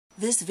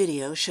This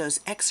video shows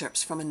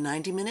excerpts from a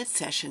 90-minute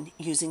session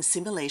using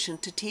simulation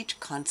to teach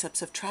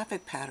concepts of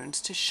traffic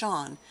patterns to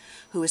Sean,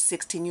 who is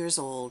 16 years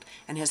old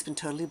and has been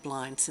totally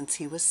blind since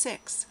he was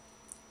 6.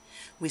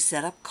 We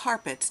set up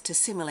carpets to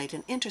simulate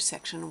an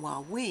intersection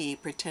while we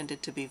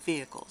pretended to be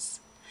vehicles.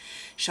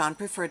 Sean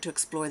preferred to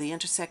explore the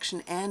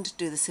intersection and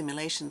do the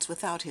simulations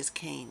without his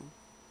cane.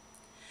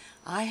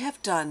 I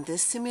have done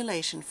this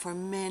simulation for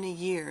many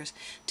years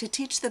to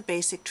teach the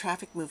basic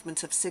traffic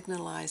movements of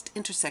signalized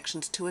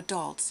intersections to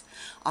adults,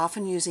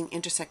 often using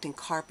intersecting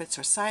carpets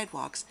or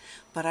sidewalks,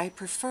 but I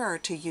prefer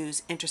to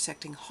use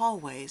intersecting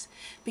hallways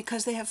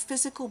because they have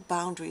physical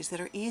boundaries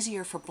that are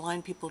easier for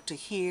blind people to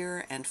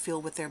hear and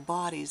feel with their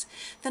bodies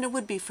than it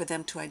would be for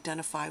them to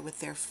identify with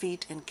their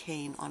feet and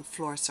cane on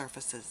floor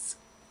surfaces.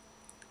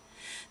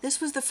 This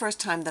was the first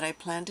time that I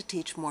planned to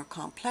teach more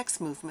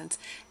complex movements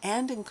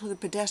and include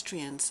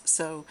pedestrians,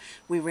 so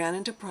we ran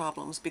into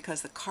problems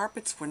because the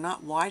carpets were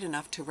not wide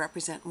enough to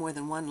represent more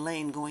than one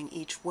lane going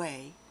each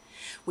way.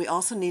 We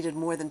also needed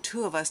more than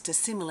 2 of us to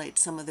simulate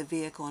some of the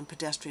vehicle and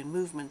pedestrian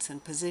movements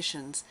and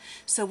positions,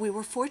 so we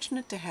were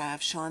fortunate to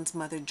have Sean's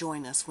mother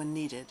join us when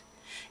needed.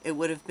 It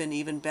would have been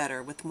even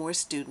better with more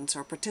students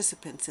or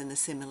participants in the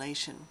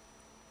simulation.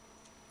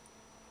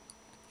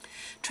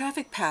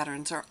 Traffic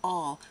patterns are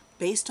all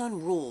based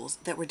on rules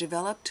that were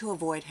developed to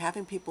avoid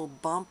having people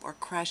bump or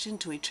crash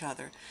into each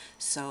other.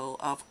 So,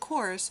 of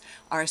course,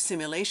 our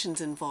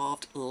simulations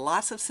involved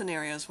lots of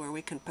scenarios where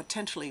we can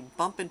potentially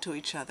bump into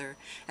each other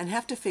and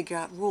have to figure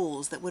out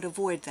rules that would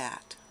avoid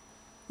that.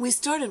 We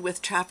started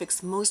with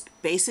traffic's most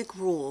basic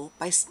rule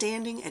by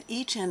standing at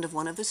each end of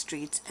one of the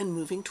streets and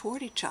moving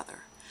toward each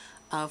other.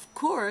 Of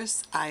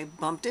course, I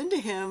bumped into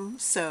him,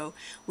 so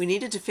we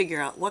needed to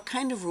figure out what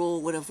kind of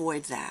rule would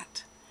avoid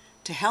that.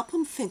 To help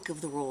him think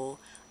of the rule,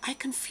 I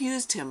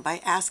confused him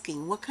by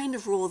asking what kind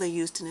of rule they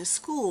used in his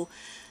school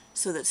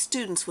so that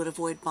students would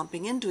avoid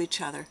bumping into each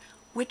other,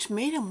 which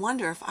made him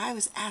wonder if I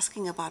was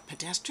asking about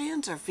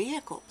pedestrians or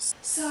vehicles.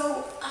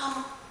 So,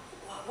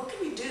 what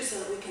can we do so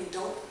that we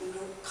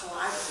don't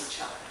collide with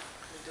each other?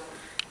 We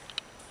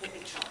don't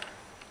hit each other.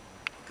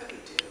 What could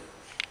we do?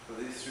 Well,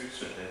 these streets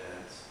are dead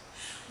ends.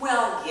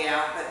 Well,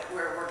 yeah, but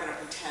we're going to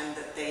pretend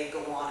that they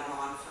go on and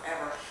on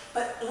forever.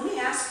 But let me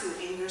ask you,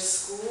 in your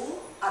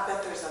school, I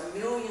bet there's 1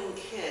 million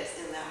kids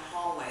in that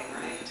hallway,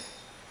 right?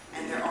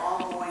 And they're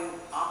all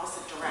going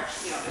opposite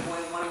directions, they're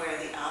going one way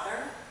or the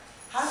other.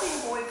 How do they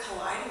avoid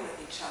colliding with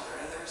each other?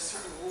 Are there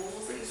certain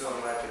rules that you follow?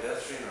 So am I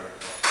pedestrian or a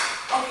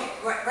car? Okay,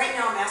 right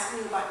now I'm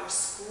asking you about your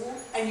school,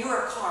 and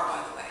you're a car,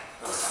 by the way.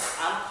 I'm sorry,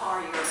 I'm a car,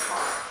 you're a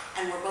car.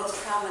 And we're both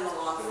traveling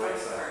along the right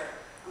side.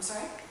 I'm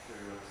sorry?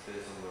 Everyone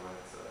stays on the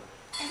right side.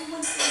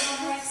 Everyone stays on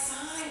the right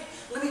side.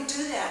 Let me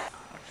do that.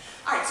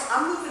 All right, so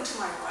I'm moving to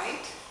my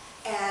right,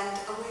 and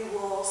we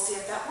will see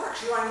if that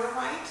works. You on your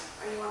right?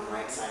 Are you on the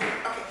right side?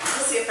 Okay,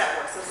 let's see if that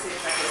works. Let's see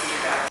if that goes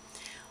any better.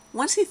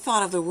 Once he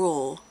thought of the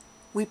rule,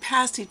 we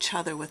passed each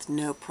other with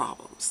no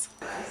problems.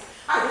 Nice.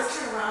 All right, let's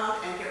turn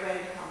around and get ready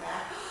to come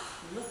back.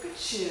 Look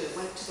at you.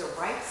 Went to the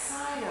right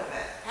side of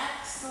it.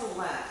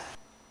 Excellent.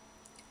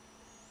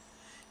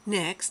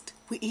 Next,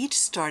 we each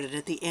started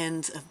at the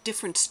ends of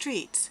different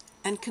streets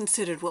and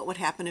considered what would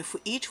happen if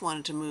we each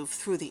wanted to move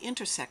through the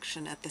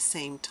intersection at the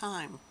same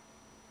time.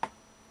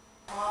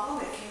 Problem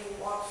if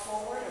you walk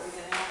forward, are we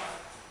going to have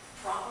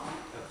a problem?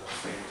 At the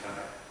same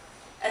time.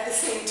 At the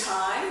same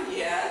time,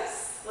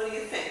 yes. What do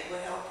you think? Will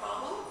we have a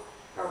problem?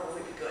 Or will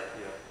we be good?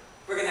 Yeah.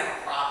 We're going to have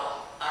a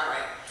problem. All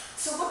right.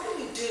 So what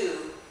can we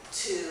do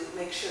to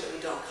make sure that we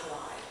don't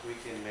collide? We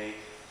can make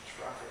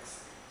traffic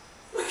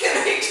signals. We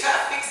can make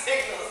traffic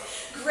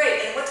signals.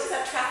 Great. And what does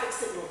that traffic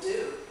signal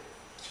do?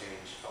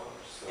 Change colors.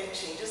 So It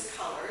changes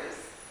colors.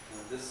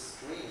 when this is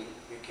green,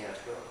 you can't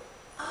go.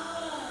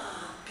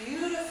 Ah,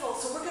 beautiful.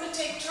 So we're going to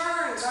take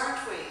turns,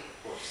 aren't we?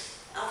 Of course.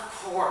 Of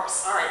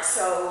course. All right.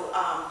 So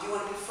do you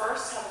want to be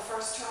first? Have a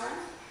first turn?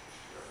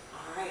 Sure.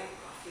 All right.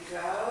 Off you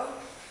go.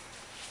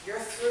 You're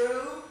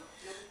through.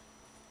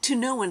 To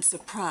no one's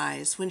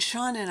surprise, when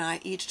Sean and I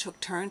each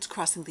took turns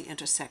crossing the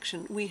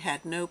intersection, we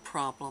had no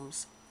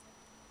problems.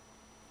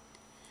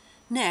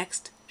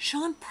 Next,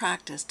 Sean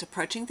practiced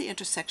approaching the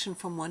intersection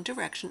from one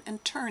direction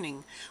and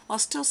turning while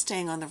still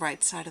staying on the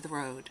right side of the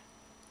road.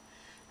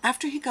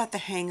 After he got the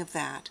hang of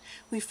that,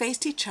 we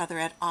faced each other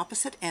at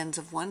opposite ends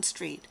of one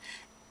street,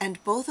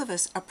 and both of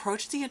us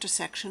approached the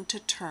intersection to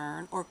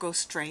turn or go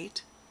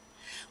straight.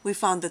 We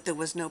found that there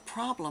was no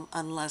problem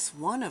unless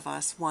one of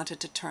us wanted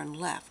to turn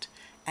left,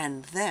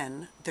 and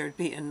then there'd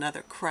be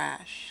another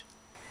crash.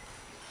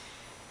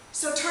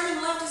 So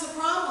turning left is a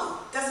problem.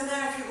 Doesn't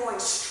matter if you're going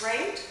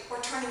straight or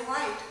turning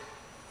right.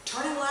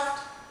 Turning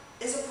left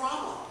is a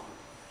problem.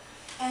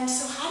 And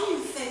so how do you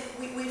think,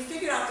 we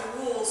figured out the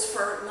rules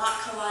for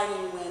not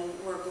colliding when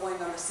we're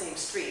going on the same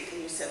street,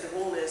 and you said the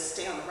rule is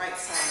stay on the right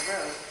side of the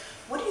road.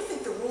 What do you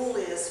think the rule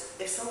is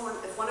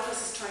if one of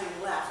us is turning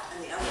left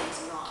and the other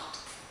one's not?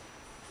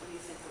 What do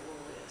you think the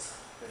rule is?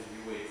 And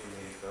you wait for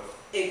me to go.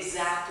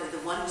 Exactly.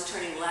 The one who's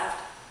turning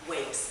left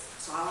waits.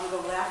 So I want to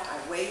go left, I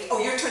wait.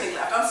 Oh, you're turning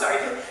left. I'm sorry.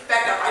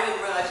 Back up. I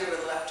didn't realize you were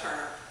the left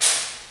turner.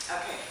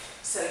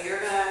 So you're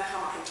gonna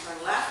come up and turn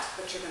left,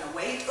 but you're gonna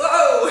wait.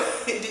 Oh,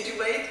 did you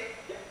wait?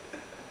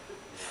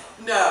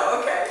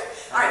 No, okay.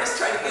 All right, let's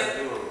try it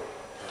again.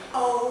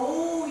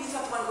 Oh, you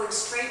thought the one going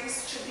straight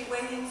should be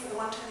waiting for the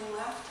one turning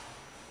left?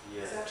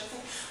 Yeah. Is that what you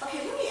think?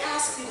 Okay, let me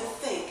ask you to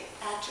think.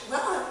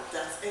 Well,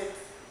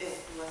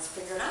 let's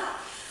figure it out.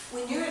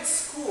 When you're at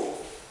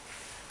school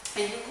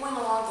and you're going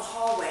along the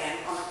hallway, and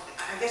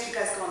I guess you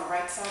guys go on the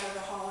right side of the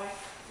hallway?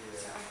 Yeah.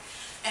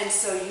 Sorry. And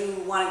so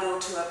you want to go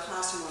to a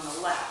classroom on the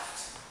left.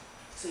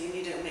 So you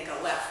need to make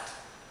a left,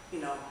 you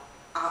know,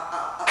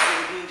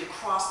 you need to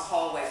cross the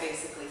hallway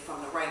basically from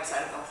the right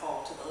side of the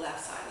hall to the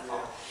left side of the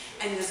hall.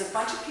 And there's a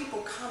bunch of people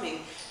coming.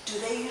 Do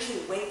they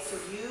usually wait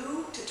for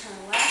you to turn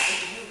left, or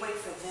do you wait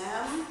for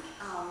them?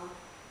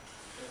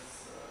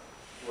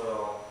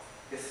 Well,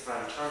 I guess if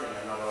I'm turning,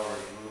 I'm not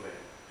already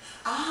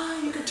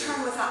moving. You can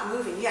turn without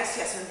moving. Yes,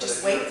 and But just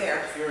if wait you're-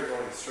 there. If you're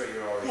going straight,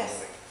 you're already Yes.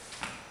 moving.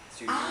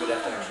 So you would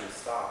have to actually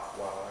stop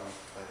while I'm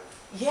kind of...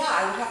 Yeah,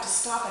 I would have to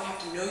stop. I'd have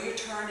to know you're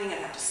turning. I'd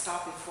have to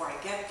stop before I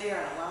get there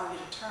and allow you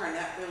to turn.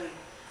 That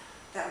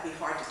would be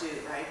hard to do,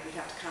 right? We'd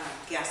have to kind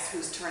of guess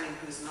who's turning,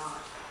 who's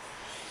not.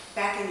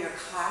 Back in your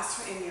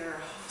class, in your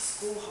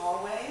school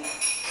hallway,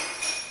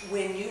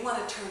 when you want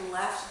to turn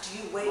left, do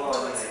you wait Well,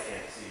 until I mean, it's... I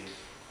can't see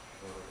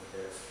over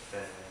there,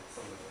 then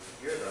something over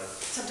here though.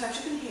 Sometimes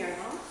you can hear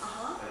them.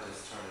 I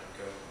just turn and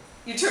go.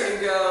 You turn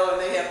and go,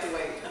 and they have to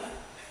wait, huh?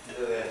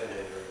 Either they have to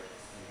wait or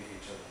we hit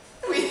each other.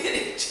 We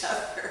hit each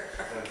other.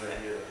 Sometimes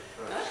I hear them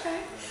first. Okay.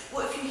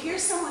 Well, if you hear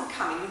someone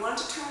coming, you want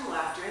to turn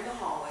left, you're in the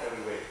hallway. Then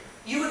we wait.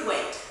 You would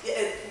wait.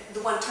 The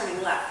one turning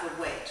left would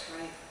wait,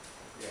 right?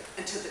 Yeah.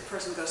 Until the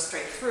person goes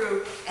straight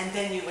through, and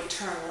then you would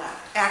turn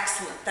left.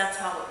 Excellent. That's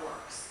how it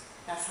works.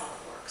 That's how it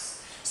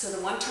works. So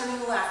the one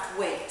turning left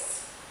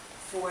waits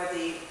for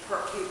the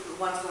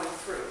ones going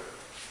through.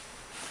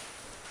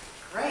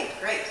 Great.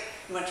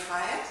 You want to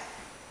try it?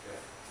 Yeah.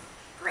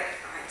 Great.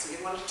 All right. So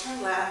you want to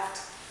turn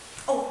left.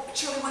 Oh,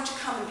 Shirley, why don't you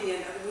come and be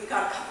in? We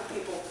got a couple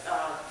people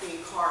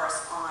being cars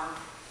on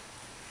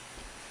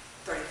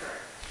 33rd.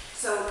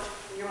 So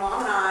your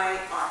mom and I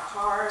are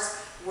cars.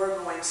 We're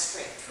going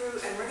straight through,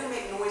 and we're going to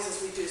make noise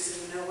as we do, so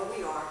you know where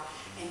we are.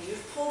 And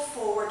you've pulled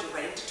forward. You're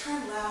ready to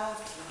turn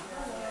left.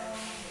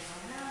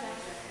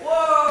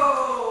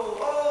 Whoa!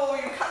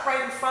 Oh, you cut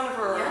right in front of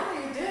her.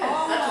 Yeah, you did.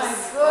 Oh That my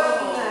was-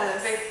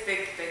 goodness.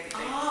 Big.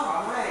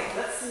 All right.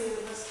 Let's see.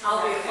 Let's try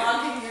I'll be that again.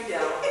 logging you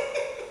down.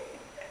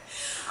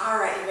 All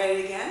right, you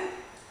ready again?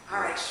 All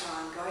right,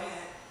 Sean, go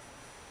ahead.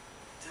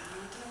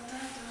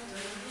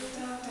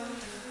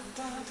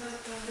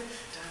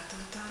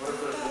 What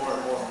if there's more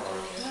and more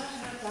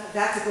cars?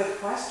 That's a good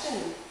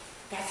question.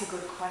 That's a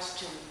good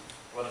question.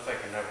 What if I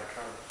can never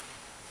turn?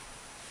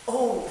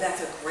 Oh,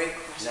 that's a great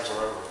question.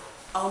 Never ever.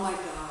 Oh my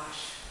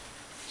gosh.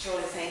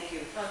 Shirley, thank you.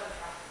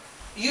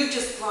 You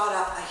just brought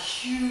up a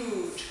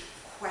huge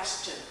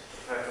question.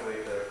 I have to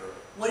wait there for...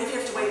 What if you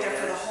have to wait there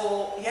for the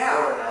whole, Or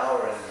yeah. an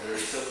hour and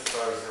there's still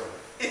cars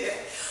going.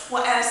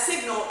 Well, at a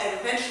signal, and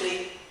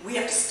eventually we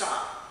have to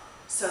stop.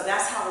 So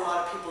that's how a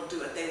lot of people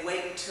do it. They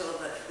wait until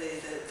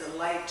the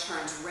light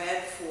turns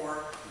red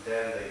for,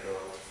 Then they go.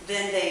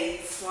 then they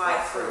fly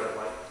That's the through. red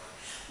light.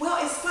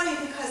 Well, it's funny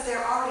because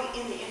they're already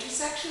in the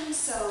intersection,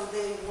 so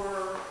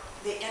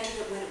they entered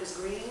it when it was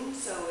green,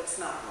 so it's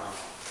not a problem.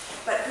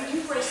 But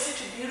you raised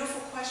such a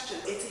beautiful question.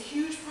 It's a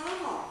huge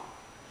problem.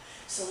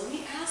 So let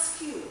me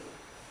ask you,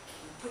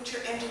 put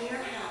your engineer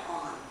hat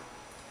on.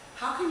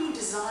 How can you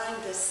design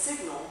this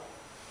signal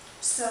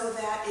so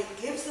that it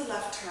gives the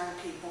left turn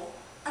people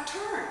a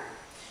turn?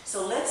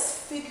 So let's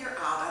figure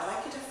out, I'd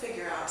like you to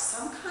figure out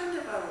some kind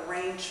of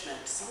arrangement,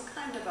 some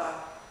kind of a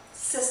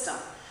system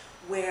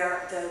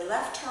where the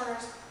left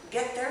turners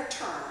get their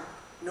turn.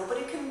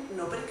 Nobody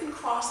can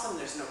cross them.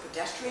 There's no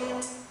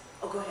pedestrians.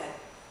 Oh, go ahead.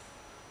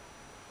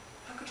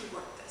 How could you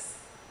work this?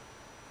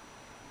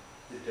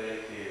 The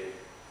dedicated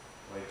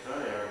white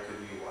turn area could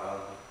be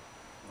wild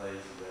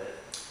lights red.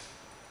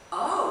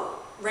 Oh,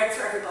 red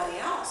for everybody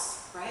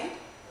else, right?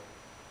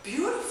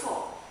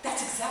 Beautiful.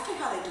 That's exactly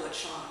how they do it,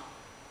 Sean.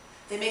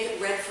 They make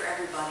it red for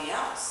everybody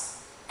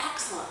else.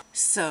 Excellent.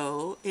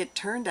 So it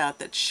turned out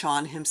that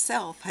Sean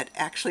himself had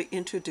actually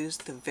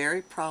introduced the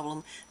very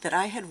problem that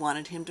I had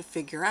wanted him to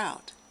figure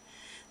out.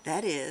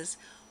 That is,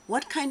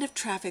 what kind of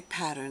traffic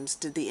patterns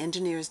did the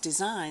engineers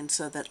design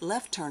so that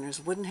left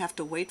turners wouldn't have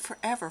to wait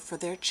forever for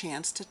their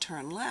chance to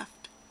turn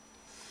left?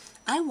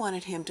 I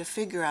wanted him to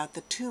figure out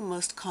the two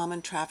most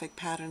common traffic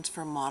patterns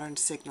for modern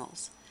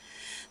signals.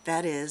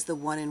 That is, the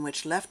one in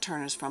which left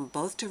turners from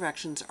both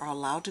directions are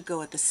allowed to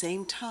go at the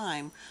same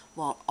time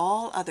while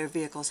all other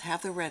vehicles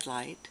have the red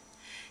light,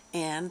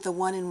 and the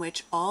one in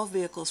which all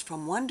vehicles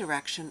from one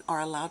direction are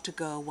allowed to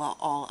go while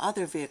all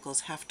other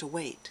vehicles have to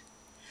wait.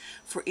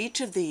 For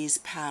each of these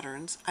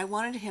patterns, I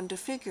wanted him to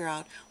figure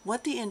out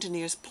what the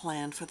engineers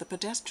planned for the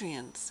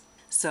pedestrians.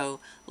 So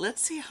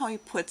let's see how he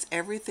puts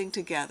everything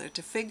together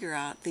to figure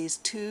out these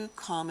two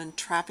common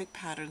traffic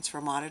patterns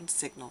for modern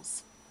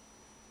signals.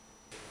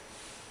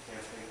 Can't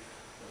think.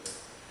 Okay.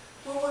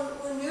 Well,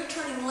 when we were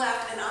turning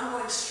left and I'm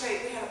going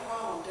straight, we had a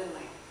problem, didn't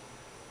we?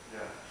 Yeah.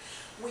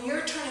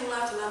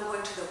 left and I'm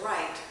going to the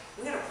right,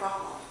 we had a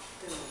problem,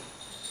 didn't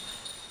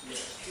we?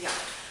 Yeah. Yeah.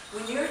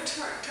 When you're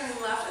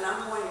turning left and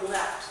I'm going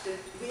left, did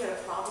we had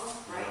a problem,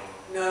 right?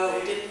 No. No,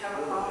 we didn't have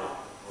a problem.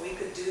 We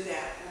could do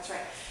that, that's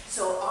right.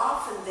 So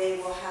often they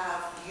will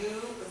have you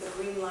with a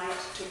green light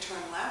to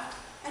turn left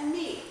and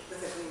me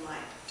with a green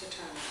light to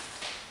turn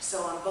left.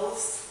 So on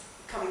both,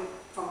 coming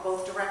from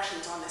both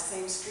directions on the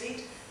same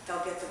street,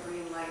 they'll get the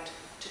green light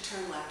to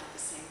turn left at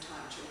the same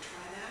time. Should we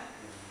try that?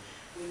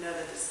 We know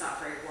that it's not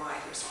very wide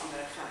here, so I'm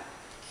going to kind of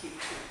keep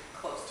too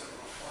close to the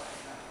wide.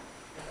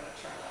 You're going to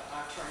turn left.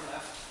 I'll turn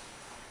left.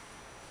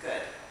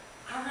 Good.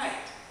 All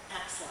right.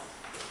 Excellent.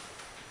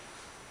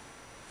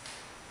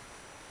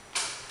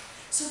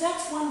 So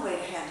that's one way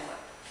to handle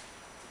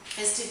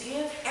it, is to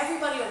give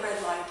everybody a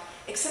red light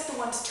except the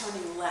ones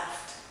turning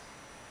left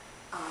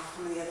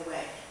from the other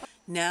way.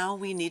 Now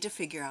we need to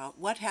figure out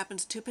what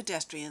happens to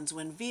pedestrians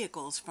when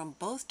vehicles from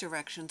both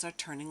directions are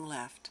turning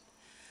left.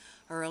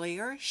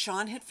 Earlier,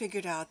 Sean had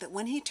figured out that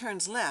when he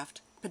turns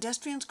left,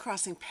 pedestrians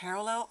crossing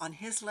parallel on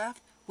his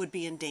left would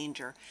be in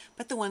danger,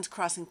 but the ones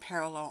crossing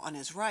parallel on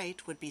his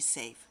right would be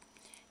safe.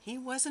 He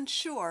wasn't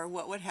sure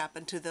what would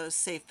happen to those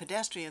safe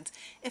pedestrians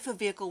if a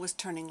vehicle was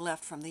turning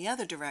left from the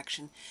other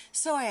direction,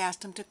 so I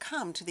asked him to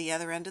come to the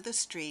other end of the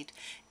street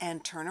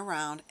and turn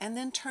around and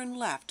then turn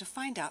left to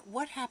find out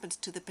what happens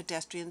to the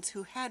pedestrians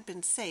who had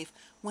been safe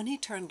when he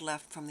turned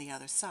left from the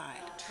other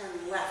side. I'll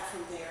turn left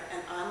from there,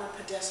 and I'm a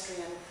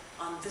pedestrian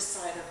on this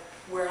side of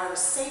where I was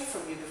safe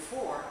from you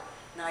before.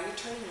 Now you're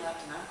turning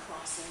left and I'm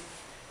crossing.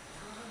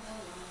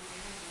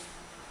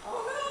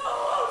 Oh no,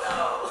 oh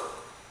no!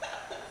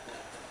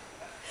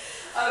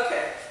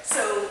 Okay,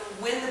 so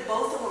when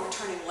both of them are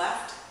turning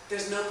left,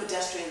 there's no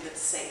pedestrian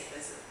that's safe,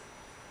 is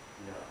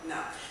it?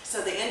 No.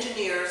 So the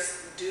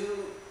engineers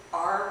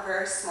are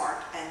very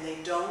smart, and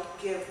they don't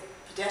give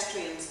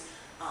pedestrians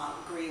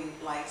green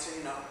lights or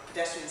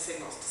pedestrian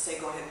signals to say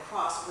go ahead and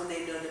cross when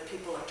they know that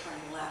people are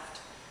turning left.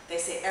 They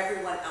say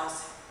everyone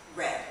else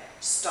red,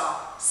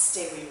 stop,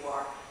 stay where you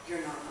are.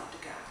 You're not allowed to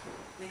go.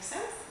 Make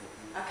sense?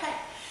 Okay.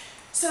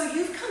 So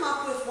you've come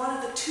up with one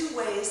of the two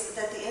ways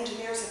that the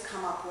engineers have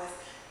come up with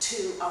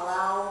to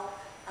allow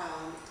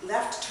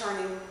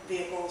left-turning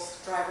vehicles,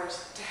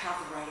 drivers, to have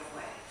the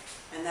right-of-way.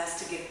 And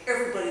that's to give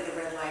everybody the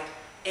red light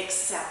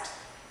except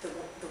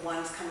the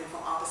ones coming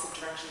from opposite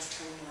directions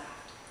turning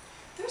left.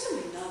 There's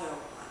another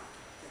one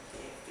that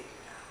they have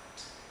figured out.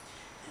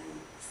 And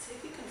see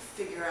if you can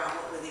figure out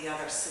what were the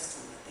other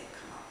system that they've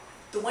come up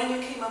with. The one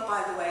you came up,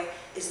 by the way,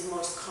 is the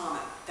most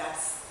common.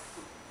 That's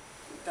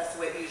the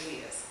way it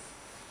usually is.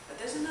 But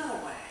there's another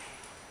way.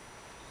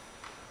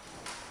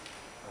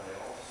 I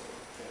also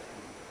can't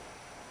remember.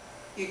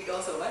 You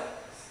also what?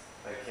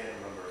 I can't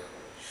remember.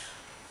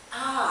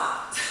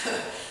 Ah,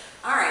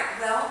 all right.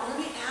 Well, let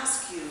me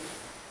ask you,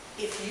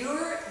 if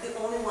you're the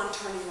only one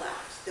turning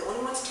left, the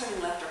only ones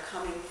turning left are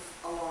coming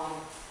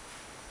along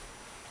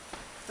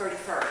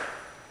 33rd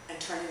and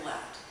turning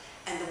left,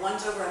 and the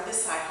ones over on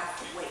this side have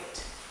to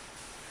wait.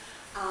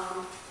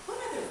 What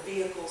other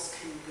vehicles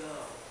can go?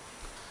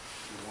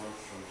 The ones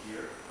from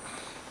here?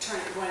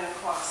 Going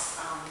across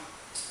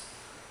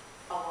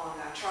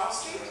along Charles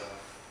Street?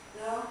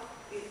 No?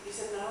 You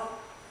said no?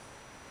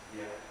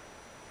 Yeah.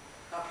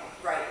 Okay,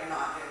 right, you're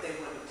not. They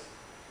wouldn't.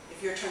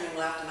 If you're turning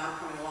left and I'm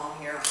coming along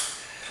here,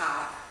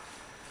 pow.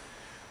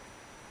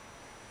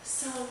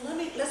 So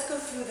let's go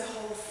through the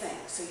whole thing.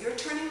 So you're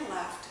turning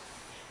left.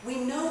 We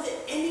know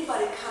that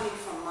anybody coming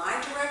from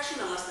my direction,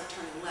 unless they're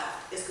turning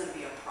left, is going to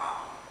be a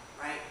problem,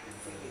 right,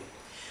 for you.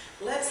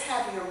 Let's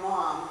have your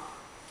mom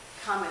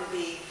come and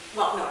be,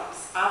 well, no,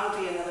 I will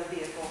be another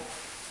vehicle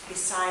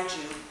beside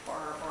you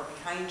or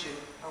behind you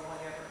or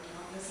whatever.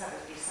 Let's have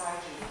it beside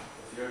you.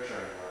 If you're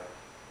turning right.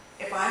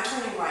 If I'm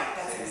turning right,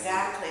 that's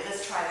exactly,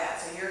 let's try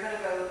that. So you're going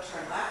to go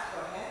turn left,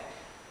 go ahead.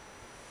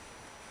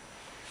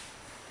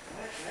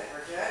 Good,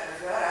 we're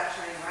good. I'm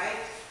turning right.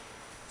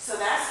 So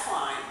that's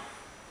fine.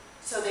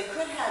 So they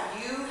could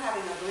have you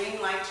having a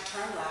green light to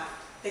turn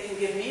left. They can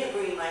give me a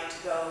green light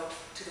to go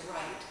to the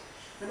right.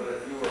 But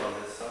if you were on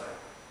this side.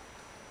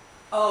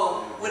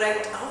 Oh,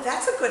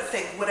 that's a good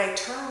thing. Would I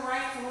turn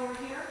right from over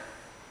here?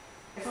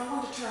 If I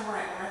want to turn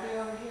right, would I be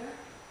over here?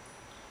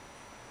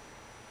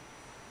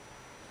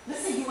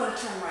 Let's say you want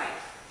to turn right.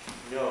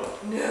 No.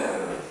 No. No,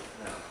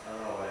 I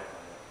don't know why I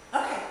find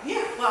Okay,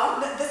 yeah, well,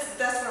 that's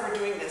why we're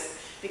doing this,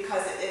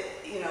 because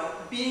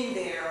being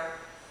there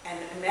and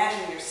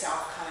imagining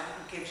yourself kind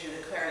of gives you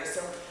the clarity.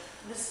 So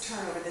let's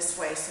turn over this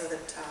way so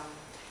that,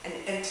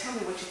 and tell me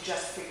what you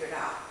just figured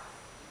out.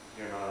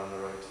 You're not on the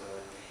right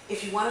side.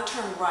 If you want to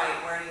turn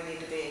right, where do you need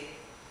to be?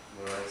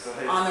 On the right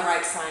side? On the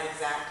right side,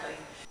 exactly.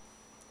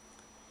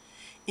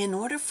 In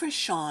order for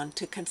Sean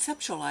to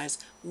conceptualize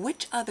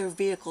which other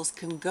vehicles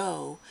can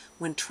go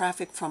when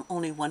traffic from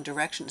only one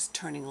direction is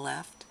turning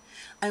left,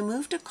 I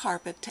moved a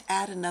carpet to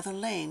add another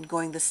lane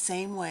going the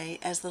same way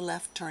as the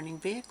left-turning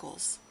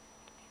vehicles.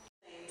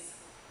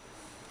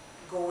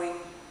 Going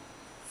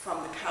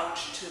from the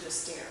couch to the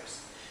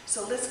stairs.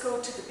 So let's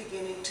go to the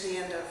beginning, to the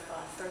end of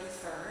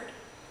 33rd.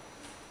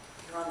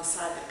 you're on the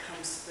side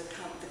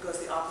that goes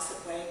the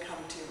opposite way, come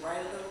to your right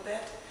a little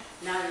bit.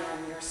 Now you're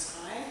on your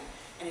side,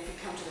 and if you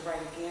come to the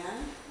right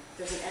again,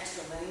 there's an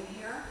extra lane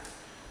here.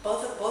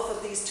 Both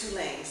of these two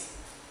lanes,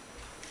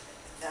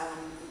 the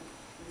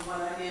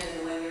one I'm in and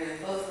the one you're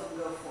in, both of them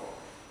go forward.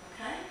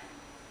 Okay?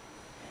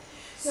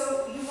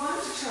 So you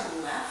want to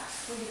turn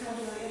left when you come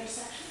to the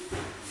intersection.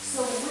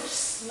 So which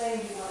lane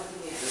do you want to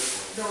be in?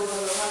 The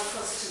one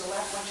closer to the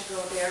left, once you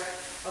go there.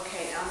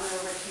 Okay, now I'm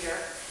over here.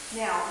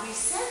 Now, we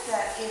said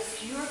that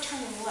if you're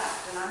turning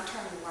left and I'm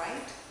turning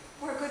right,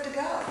 we're good to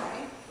go,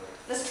 right?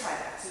 Let's try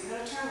that. So you're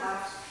going to turn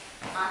left,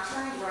 I'm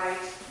turning right,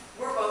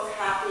 we're both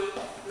happy,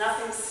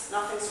 nothing's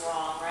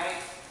wrong, right?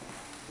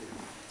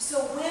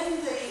 So when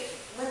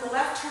the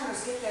left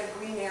turners get that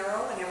green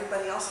arrow and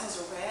everybody else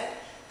has a red,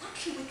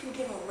 actually we can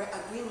give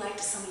a green light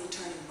to somebody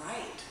turning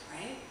right,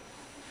 right?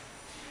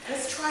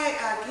 Let's try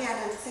again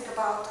and think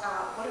about,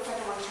 what if I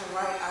don't want to turn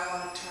right, I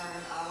want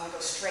to go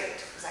straight.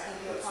 Is that going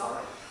to be a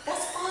problem?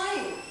 That's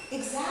fine,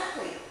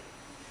 exactly.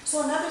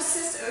 So another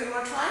system, you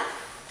want to try?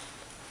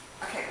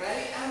 Okay,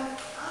 ready?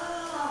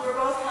 We're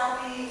both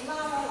happy, la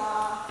la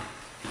la.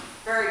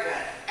 Very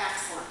good,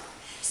 excellent.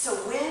 So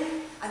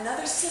when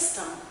another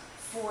system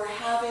for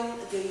having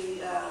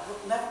the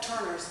left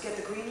turners get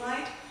the green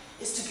light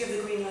is to give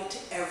the green light to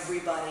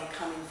everybody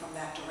coming from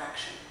that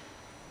direction.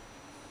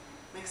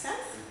 Make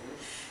sense?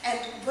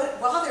 But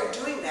while they're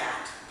doing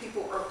that,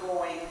 people are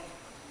going,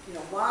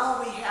 while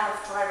we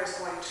have drivers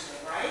going to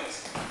the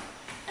right,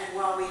 and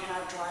while we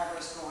have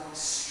drivers going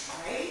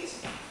straight,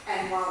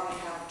 and while we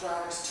have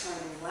drivers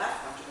turning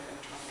left, after they're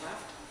going to turn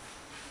left.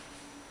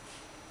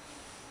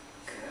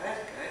 Good,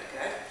 good,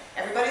 good.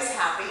 Everybody's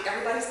happy.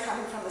 Everybody's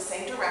coming from the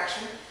same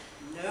direction.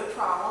 No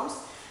problems.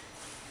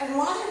 And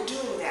while they're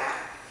doing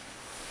that,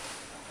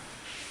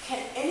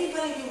 can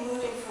anybody be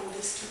moving from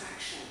this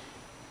direction?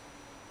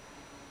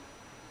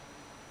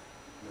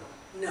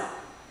 No,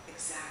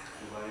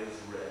 exactly. The light is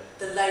red.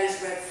 The light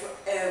is red for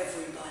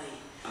everybody.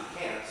 You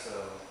can't, so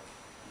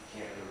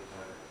you can't really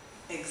time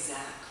it.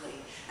 Exactly.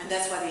 And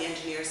that's why the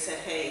engineer said,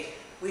 hey,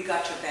 we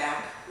got your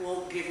back.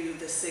 We'll give you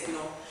the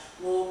signal.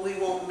 We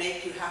won't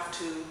make you have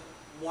to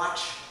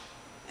watch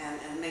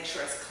and make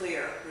sure it's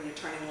clear when you're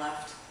turning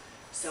left.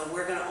 So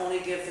we're going to only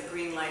give the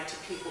green light to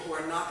people who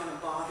are not going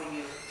to bother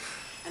you.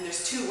 And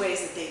there's two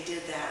ways that they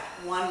did that.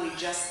 One we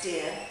just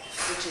did,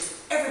 which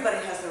is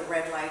everybody has their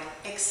red light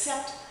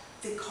except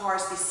the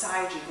cars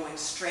beside you going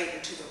straight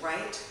and to the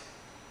right.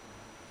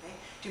 Okay.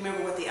 Do you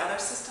remember what the other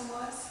system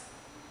was?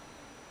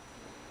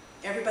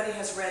 Everybody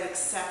has red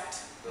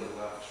except... The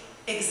left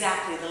turn.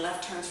 Exactly, the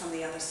left turns from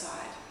the other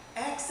side.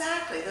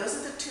 Exactly, those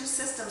are the two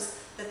systems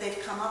that they've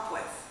come up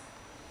with.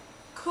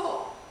 Cool.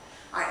 All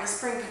right,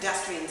 let's bring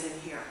pedestrians in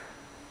here.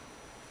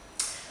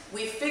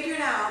 We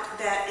figured out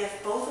that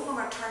if both of them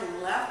are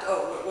turning left,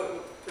 we're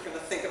going to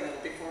think a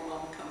minute before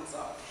Mom comes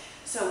up.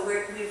 So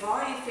we've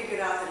already figured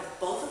out that if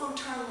both of them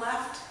turn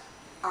left,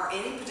 are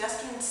any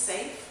pedestrians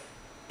safe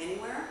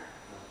anywhere?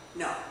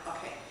 No,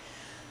 okay.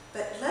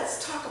 But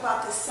let's talk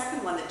about the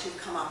second one that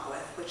you've come up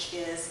with, which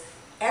is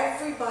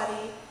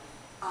everybody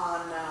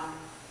on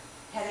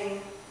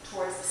heading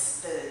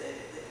towards the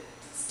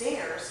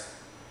stairs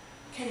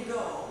can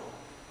go.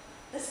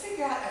 Let's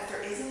figure out if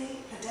there is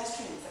any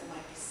pedestrians that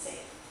might be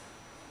safe.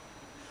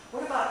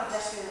 What about a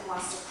pedestrian that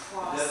wants to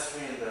cross?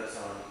 Pedestrian that's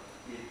on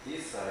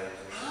these sides.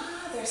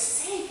 They're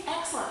safe.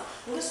 Excellent.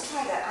 Well, let's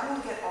try that. I'm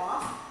going to get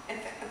off. In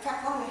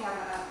fact, why don't we have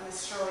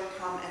Miss Shirley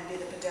come and be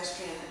the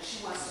pedestrian that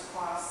she wants to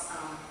cross.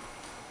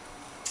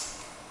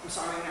 I'm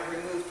sorry, I'm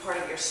going to remove part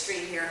of your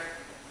street here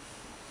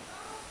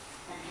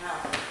and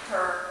have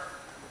her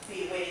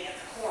be waiting at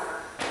the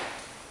corner.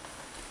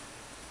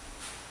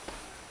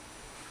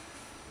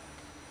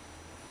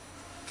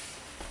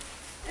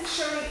 And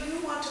Shirley,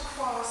 you want to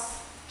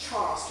cross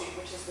Charles Street,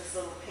 which is this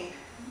little pink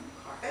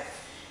carpet.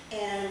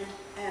 And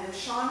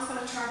Sean's going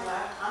to turn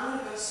left. I'm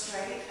going to go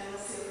straight, and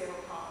let's see if we have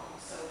a problem.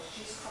 So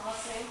she's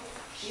crossing.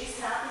 She's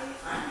happy.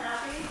 I'm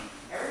happy.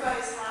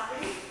 Everybody's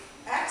happy.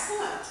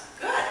 Excellent.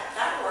 Good.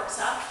 That works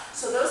out.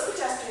 So those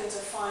pedestrians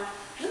are fine.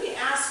 Let me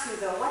ask you,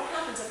 though, what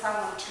happens if I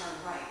want to turn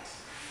right?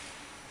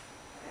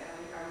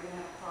 Are we going to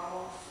have a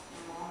problem?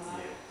 Your mom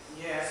and I?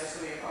 Yes, there's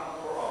going to be a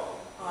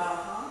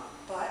problem.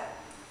 But?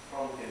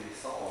 Problem can be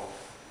solved.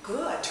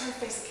 Good. Turn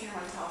face the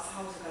camera and tell us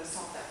how is it going to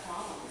solve that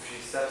problem. If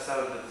she steps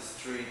out into the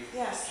street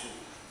Yes.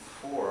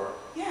 before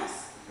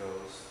Yes. it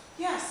goes,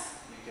 Yes.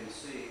 you can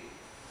see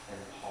and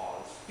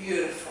pause.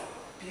 Beautiful.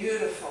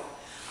 Beautiful.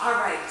 All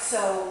right.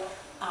 So,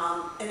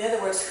 in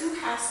other words, who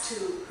has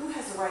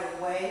the right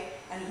of way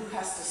and who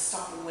has to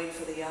stop and wait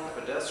for the other?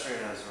 The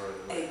pedestrian has the right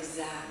of way.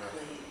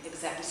 Exactly.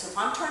 Exactly. So if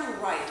I'm turning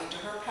right into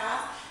her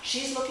path,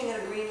 she's looking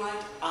at a green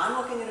light, I'm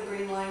looking at a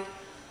green light.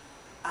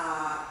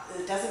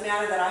 It doesn't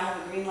matter that I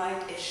have a green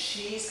light. If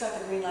she's got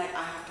the green light,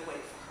 I have to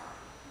wait for her.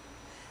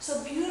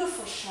 So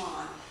beautiful,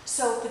 Sean.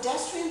 So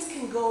pedestrians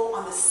can go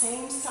on the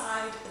same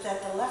side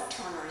that the left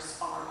turners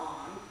are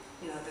on.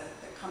 You know,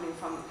 they're coming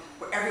from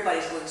where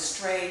everybody's going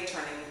straight,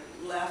 turning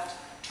left,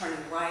 turning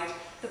right.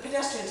 The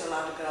pedestrians are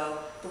allowed to go.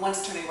 The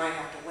ones turning right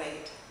have to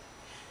wait.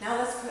 Now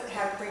let's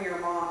bring your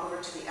mom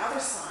over to the other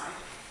side.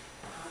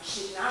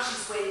 Now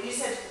she's waiting. You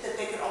said that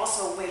they could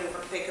also wait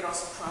over. They could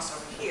also cross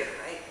over here,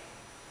 right?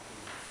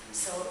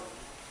 So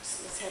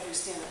let's have you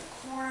stand at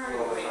the corner.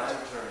 Well, wait. I'm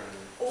turning.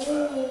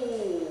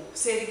 Oh,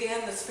 say it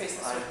again. Let's face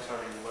this way. I'm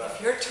turning left.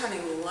 If you're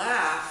turning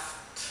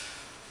left,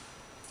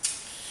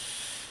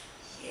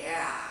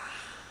 yeah.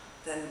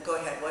 Then go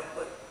ahead. What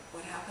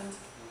happens?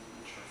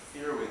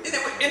 Interfere with. They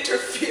would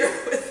interfere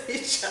with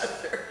each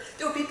other.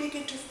 There would be big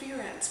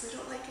interference. We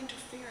don't like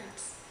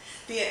interference.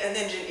 The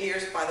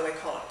engineers, by the way,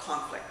 call it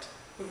conflict.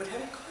 We would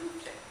have a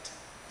conflict.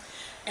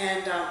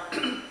 And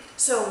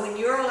so when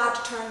you're allowed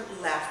to turn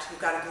left, you've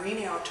got a green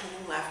arrow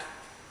turning left.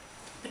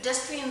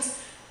 Pedestrians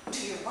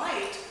to your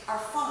right are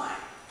fine.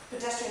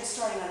 Pedestrians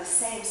starting on the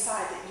same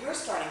side that you're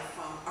starting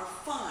from are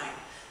fine.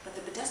 But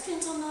the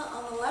pedestrians on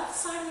the left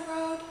side of the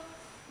road,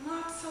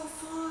 not so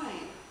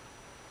fine.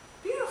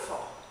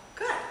 Beautiful.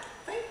 Good.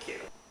 Thank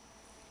you.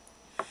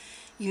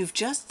 You've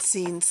just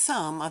seen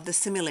some of the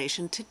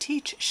simulation to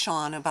teach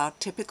Sean about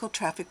typical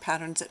traffic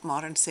patterns at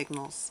modern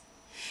signals.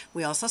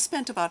 We also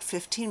spent about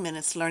 15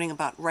 minutes learning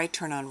about right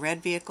turn on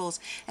red vehicles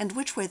and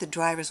which way the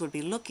drivers would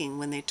be looking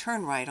when they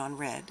turn right on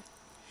red.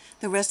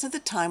 The rest of the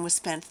time was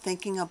spent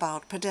thinking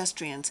about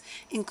pedestrians,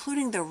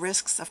 including the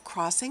risks of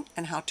crossing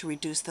and how to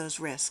reduce those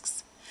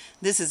risks.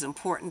 This is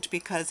important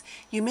because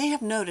you may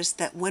have noticed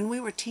that when we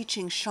were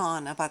teaching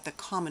Sean about the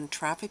common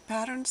traffic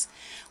patterns,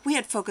 we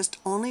had focused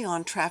only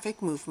on traffic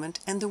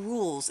movement and the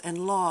rules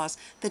and laws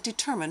that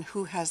determine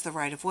who has the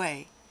right of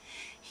way.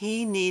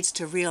 He needs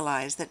to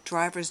realize that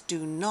drivers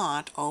do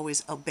not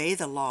always obey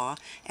the law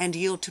and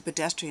yield to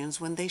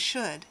pedestrians when they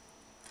should.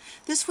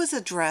 This was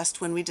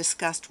addressed when we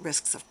discussed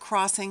risks of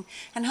crossing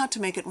and how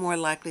to make it more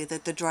likely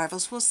that the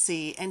drivers will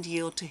see and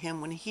yield to him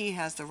when he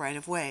has the right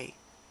of way.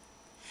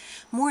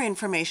 More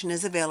information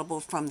is available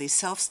from the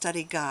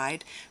self-study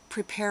guide,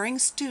 Preparing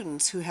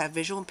Students Who Have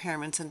Visual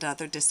Impairments and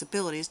Other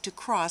Disabilities to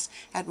Cross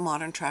at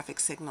Modern Traffic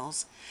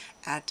Signals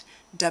at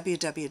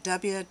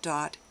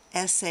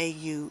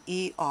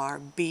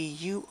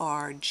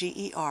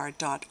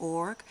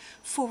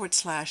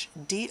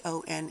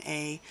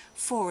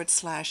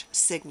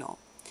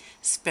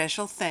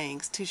Special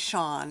thanks to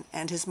Sean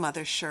and his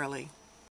mother Shirley.